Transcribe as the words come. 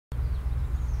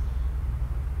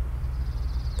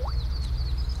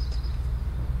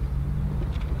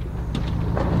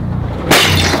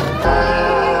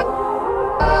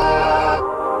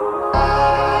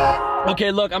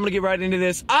Okay, look, I'm gonna get right into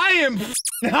this. I am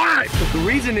hot. The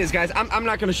reason is, guys, I'm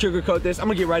not gonna sugarcoat this. I'm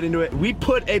gonna get right into it. We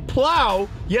put a plow,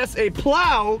 yes, a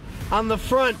plow, on the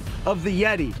front of the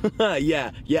Yeti.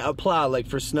 yeah, a plow, like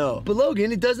for snow. But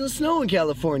Logan, it doesn't snow in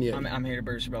California. I'm here to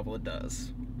burst your bubble. It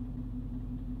does.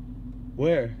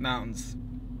 Where? Mountains.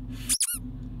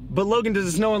 But Logan, does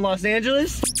it snow in Los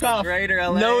Angeles? Greater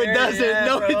LA. No, it doesn't. Yeah,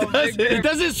 no, bro, it doesn't. It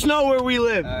doesn't snow where we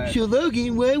live. Right. So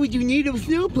Logan, why would you need a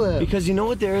snowplow? Because you know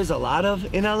what there is a lot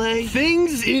of in LA?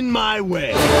 Things in my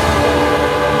way.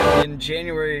 In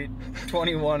January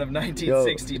 21 of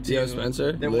 1962, yo,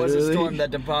 Spencer, there was a storm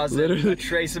that deposited a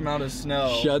trace amount of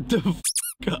snow. Shut the f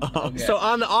up. Okay. So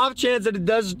on the off chance that it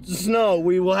does snow,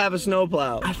 we will have a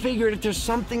snowplow. I figured if there's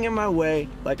something in my way,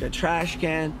 like a trash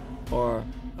can or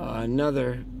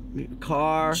another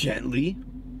car, gently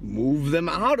move them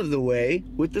out of the way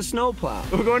with the snowplow.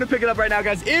 We're going to pick it up right now,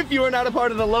 guys. If you are not a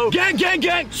part of the Low gang,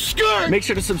 skirt! Make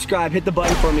sure to subscribe, hit the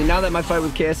button for me. Now that my fight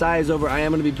with KSI is over, I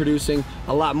am gonna be producing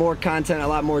a lot more content, a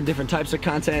lot more different types of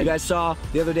content. You guys saw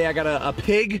the other day I got a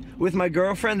pig with my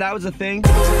girlfriend. That was a thing.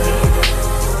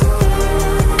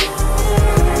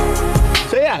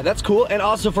 So yeah, that's cool. And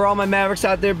also for all my Mavericks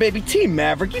out there, baby, Team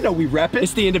Maverick, you know we rep it.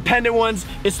 It's the independent ones.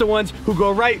 It's the ones who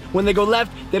go right when they go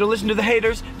left. They don't listen to the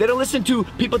haters. They don't listen to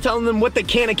people telling them what they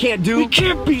can and can't do. We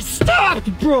can't be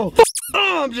stopped, bro.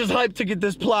 Oh, I'm just hyped to get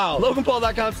this plow.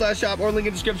 LoganPaul.com/shop or link in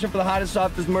the description for the hottest,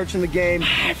 softest merch in the game.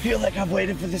 I feel like I've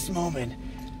waited for this moment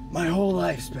my whole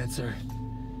life, Spencer.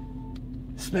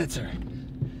 Spencer,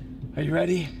 are you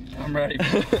ready? I'm ready.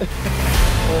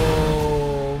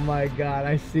 Oh my God,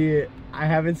 I see it. I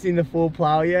haven't seen the full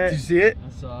plow yet. Did you see it? I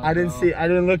saw it. I didn't see it. I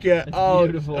didn't look yet. It's oh,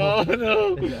 beautiful. Oh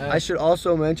no. I should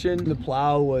also mention the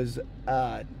plow was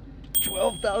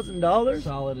 $12,000.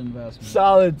 Solid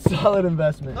investment. Solid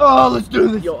investment. Oh, let's do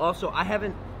this. Yo, also, I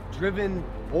haven't driven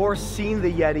or seen the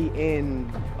Yeti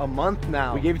in a month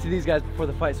now. We gave it to these guys before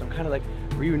the fight, so I'm kind of like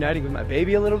reuniting with my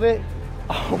baby a little bit.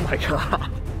 Oh my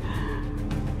God.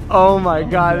 Oh my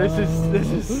God, this is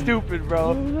stupid,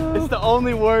 bro. It's the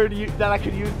only word that I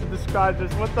could use to describe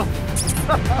this. What the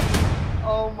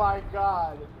Oh my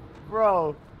God.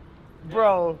 Bro.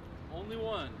 Only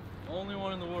one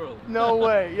in the world. No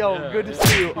way. Yo, Yeah, good to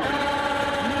see you. What?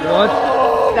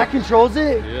 That controls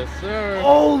it? Yes, sir.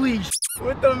 Holy sh!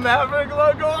 With the Maverick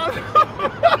logo on.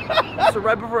 So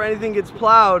right before anything gets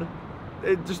plowed,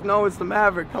 just know it's the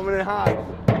Maverick coming in hot. Yo,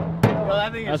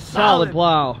 that thing is solid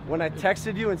plow. When I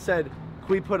texted you and said, can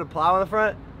we put a plow on the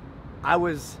front? I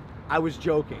was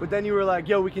joking. But then you were like,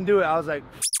 yo, we can do it. I was like,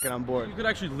 f it, I'm bored. You could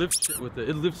actually lift shit with it.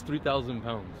 It lifts 3,000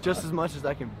 pounds. Just as much as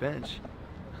I can bench.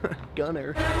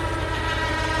 Gunner.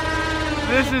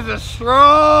 This is a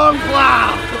strong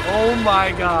plow. Oh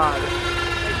my God.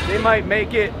 They might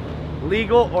make it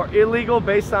legal or illegal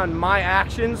based on my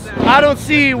actions. I don't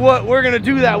see what we're gonna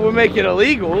do that will make it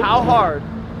illegal. How hard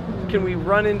can we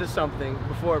run into something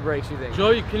before it breaks, you think?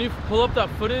 Joey, can you pull up that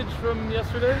footage from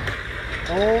yesterday?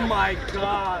 Oh my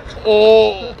God.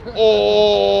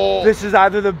 Oh. This is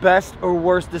either the best or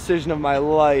worst decision of my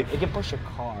life. It can push a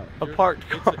car. A parked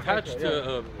car. It's attached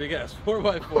to a big ass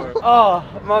 4x4. Oh,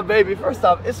 my baby. First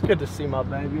off, it's good to see my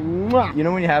baby. Mwah. You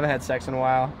know when you haven't had sex in a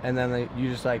while and then like, you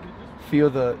just like feel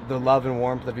the love and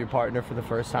warmth of your partner for the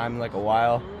first time in like a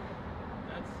while?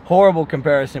 Horrible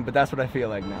comparison, but that's what I feel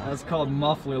like now. That's called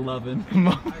muffler loving.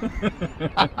 No!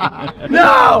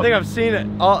 I think I've seen it.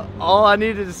 All I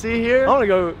needed to see here, I want to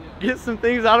go get some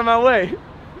things out of my way.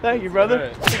 Thank you,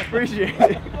 brother. Right. Appreciate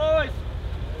it. Boys,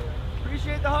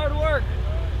 appreciate the hard work.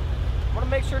 I want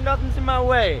to make sure nothing's in my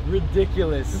way.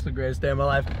 Ridiculous. This is the greatest day of my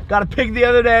life. Got a pig the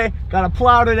other day, got a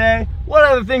plow today. What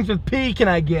other things with P can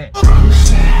I get?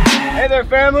 Hey there,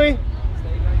 family.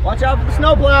 Watch out for the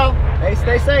snowplow. Hey,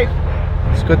 stay safe.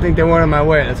 It's a good thing they weren't in my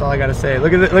way. That's all I gotta say.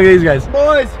 Look at these guys.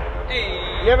 Boys,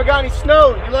 hey. You ever got any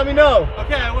snow? You let me know.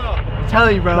 Okay, I will. I'm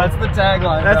telling you, bro. That's the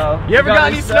tagline, bro. You ever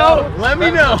got any snow? Let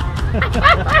me know.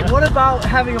 What about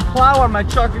having a plow on my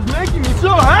truck is making me so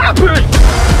happy?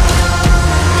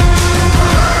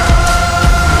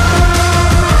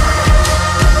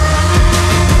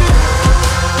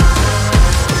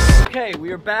 Okay,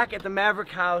 we are back at the Maverick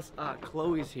house.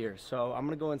 Chloe's here, so I'm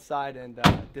gonna go inside and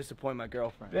disappoint my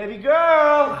girlfriend. Baby girl!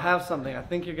 I have something I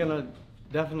think you're gonna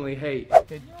definitely hate.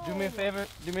 Okay, do me a favor,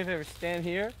 stand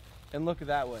here and look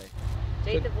that way.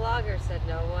 Date the vlogger, said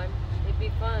no one. It'd be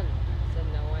fun, said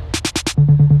no one.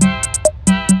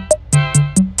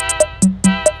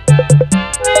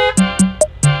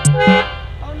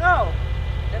 Oh no,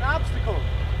 an obstacle.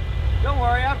 Don't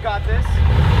worry, I've got this.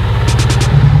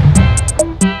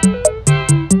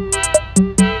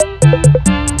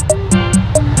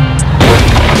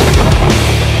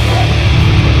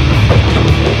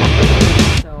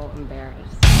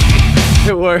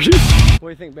 It works. What do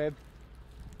you think, babe?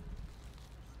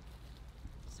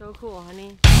 So cool,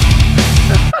 honey.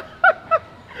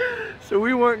 So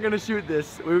we weren't gonna shoot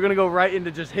this. We were gonna go right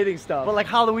into just hitting stuff. But like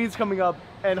Halloween's coming up,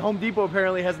 and Home Depot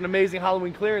apparently has an amazing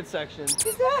Halloween clearance section. What's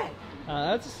that?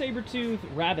 That's a saber-toothed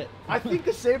rabbit. I think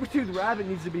the saber-toothed rabbit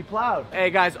needs to be plowed. Hey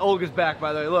guys, Olga's back,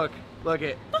 by the way. Look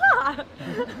it.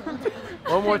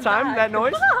 One more time, that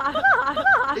noise.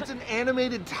 It's an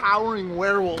animated towering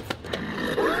werewolf.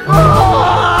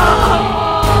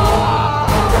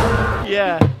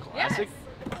 Yeah. Classic.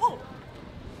 Oh,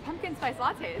 pumpkin spice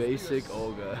lattes. Basic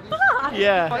Olga.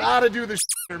 Yeah. Gotta do the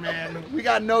man. We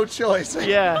got no choice.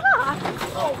 Yeah.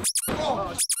 Oh,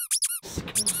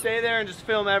 Stay there and just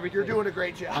film everything. you're doing a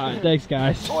great job. All right, thanks,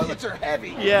 guys. Toilets are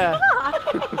heavy. Yeah.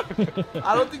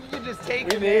 I don't think you can just take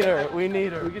We it. need her. We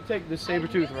need her. We could take the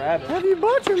saber-toothed rabbit. Have you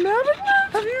bought your Maverick?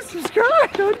 Have you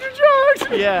subscribed on your drugs?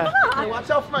 Yeah. Hey, watch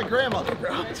out for my grandmother,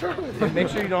 bro. What's wrong with you? Make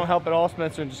sure you don't help at all,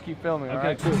 Spencer, and just keep filming, Okay,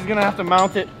 alright? cool. He's gonna have to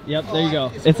mount it. Yep, there you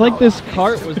go. It's like this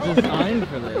cart was designed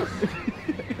for this.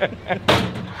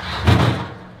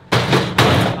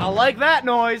 I like that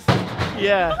noise.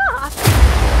 Yeah.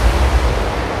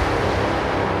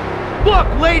 Look,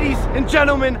 ladies and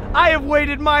gentlemen, I have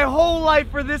waited my whole life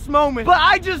for this moment, but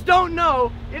I just don't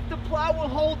know if the plow will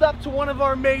hold up to one of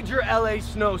our major LA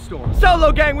snowstorms.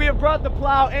 Solo gang, we have brought the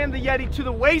plow and the Yeti to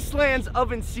the wastelands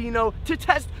of Encino to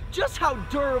test just how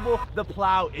durable the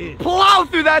plow is. Plow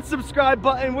through that subscribe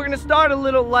button. We're gonna start a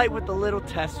little light with the little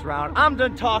test round. I'm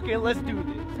done talking, let's do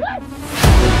this.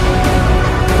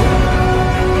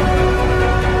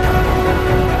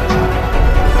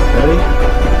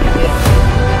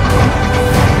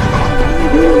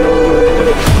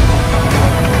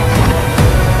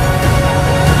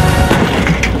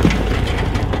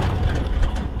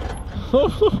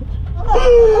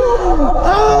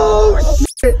 Oh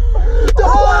shit! The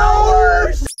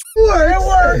flowers! It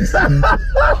works!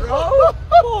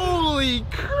 Holy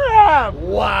crap!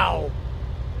 Wow,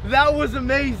 that was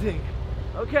amazing.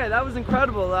 Okay, that was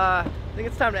incredible. I think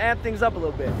it's time to amp things up a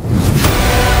little bit.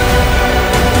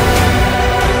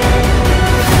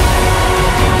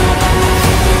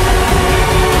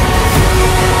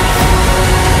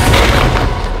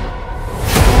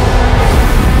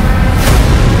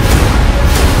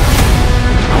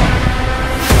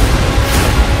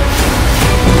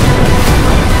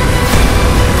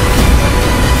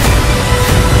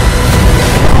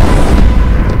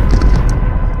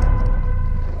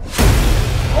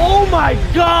 Oh my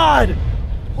God!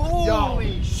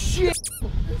 Holy shit!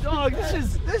 Dog,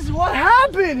 this is what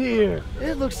happened here.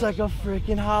 It looks like a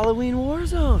freaking Halloween war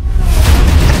zone.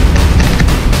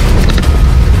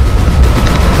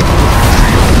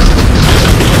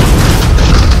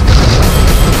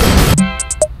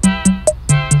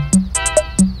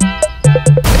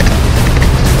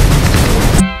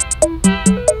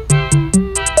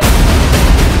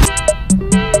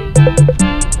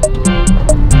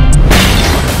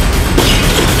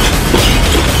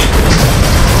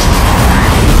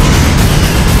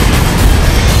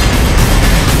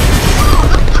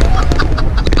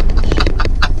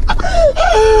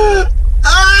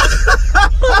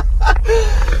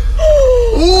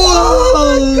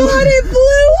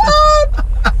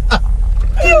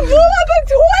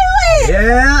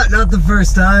 Yeah, not the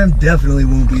first time. Definitely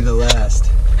won't be the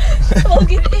last.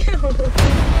 Logan, ew.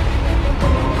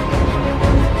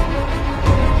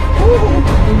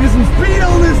 We'll get some speed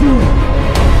on this one.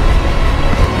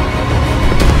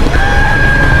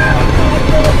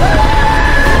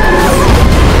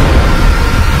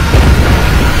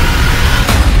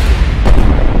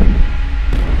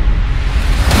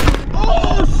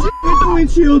 Oh shit! Hit the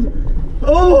windshield.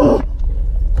 Oh.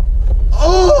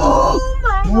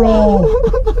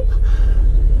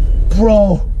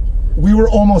 Bro, we were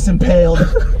almost impaled.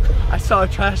 I saw a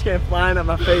trash can flying at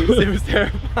my face. It was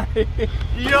terrifying.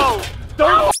 Yo,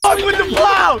 don't fuck with the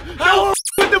plow. Don't fuck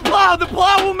with the plow. The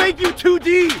plow will make you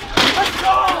 2D. Let's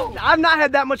go. I've not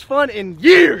had that much fun in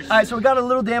years. All right, so we got a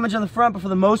little damage on the front, but for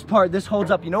the most part, this holds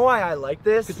up. You know why I like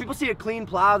this? Because people see a clean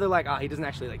plow, they're like, oh, he doesn't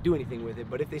actually like do anything with it.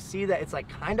 But if they see that it's like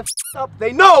kind of up,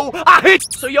 they know I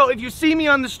hit. So yo, if you see me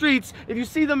on the streets, if you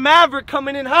see the Maverick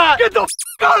coming in hot, get the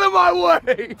out of my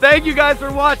way. Thank you guys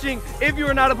for watching. If you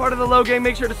are not a part of the Low Gang,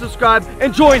 make sure to subscribe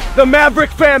and join the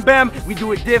Maverick Fam Bam. We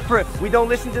do it different. We don't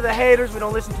listen to the haters. We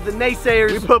don't listen to the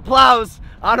naysayers. We put plows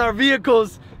on our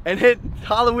vehicles and hit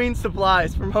Halloween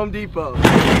supplies from Home Depot.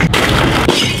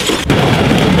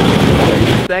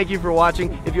 Thank you for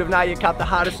watching. If you have not yet copped the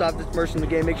hottest, softest merch in the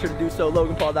game, make sure to do so.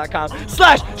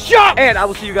 LoganPaul.com/shop. And I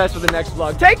will see you guys for the next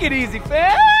vlog. Take it easy,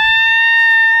 fam.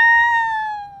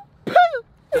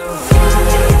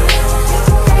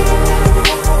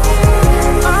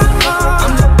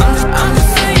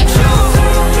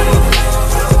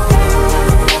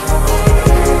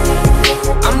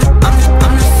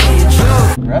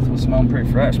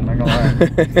 fresh, I'm not gonna lie.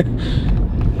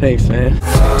 Thanks,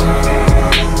 man.